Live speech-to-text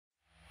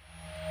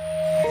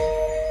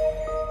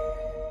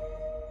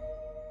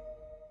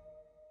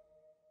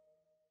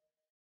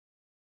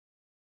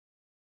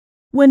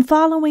When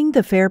following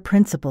the FAIR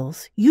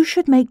principles, you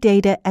should make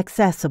data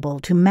accessible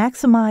to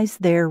maximize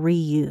their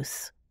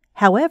reuse.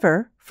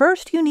 However,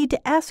 first you need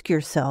to ask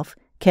yourself,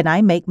 can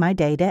I make my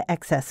data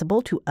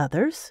accessible to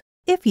others?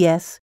 If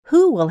yes,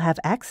 who will have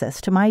access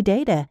to my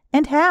data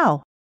and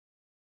how?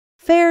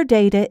 FAIR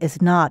data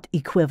is not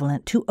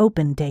equivalent to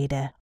open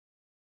data.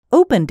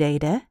 Open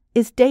data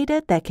is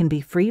data that can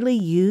be freely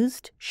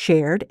used,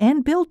 shared,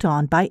 and built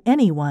on by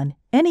anyone,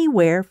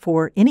 anywhere,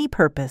 for any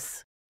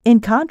purpose. In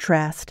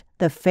contrast,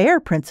 the FAIR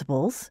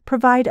principles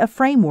provide a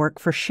framework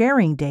for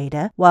sharing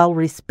data while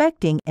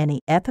respecting any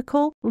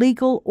ethical,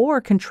 legal, or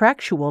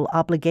contractual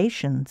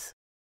obligations.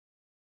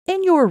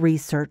 In your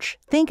research,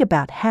 think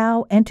about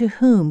how and to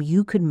whom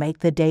you could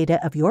make the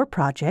data of your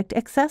project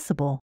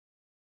accessible.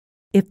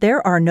 If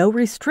there are no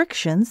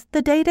restrictions,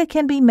 the data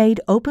can be made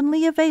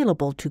openly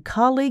available to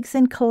colleagues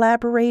and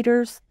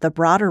collaborators, the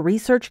broader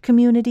research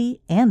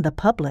community, and the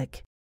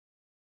public.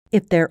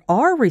 If there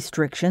are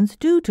restrictions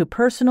due to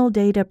personal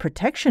data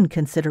protection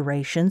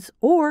considerations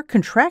or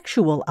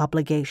contractual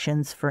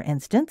obligations, for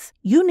instance,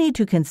 you need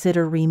to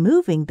consider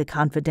removing the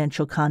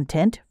confidential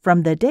content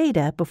from the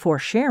data before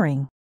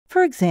sharing.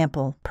 For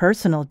example,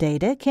 personal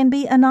data can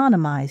be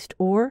anonymized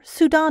or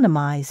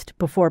pseudonymized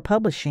before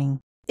publishing.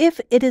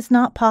 If it is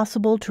not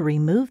possible to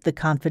remove the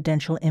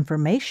confidential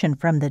information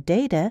from the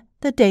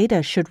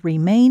data should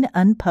remain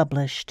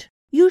unpublished.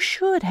 You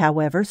should,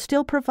 however,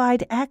 still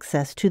provide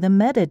access to the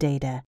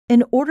metadata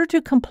in order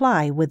to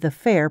comply with the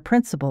FAIR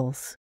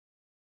principles.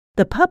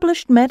 The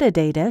published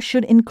metadata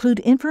should include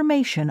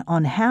information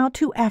on how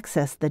to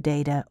access the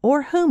data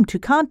or whom to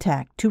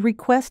contact to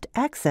request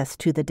access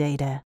to the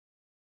data.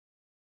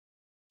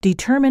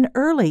 Determine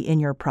early in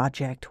your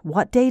project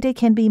what data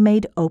can be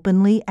made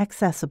openly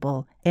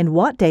accessible and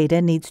what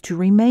data needs to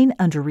remain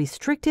under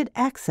restricted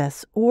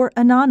access or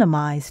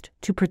anonymized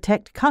to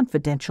protect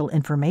confidential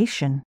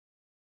information.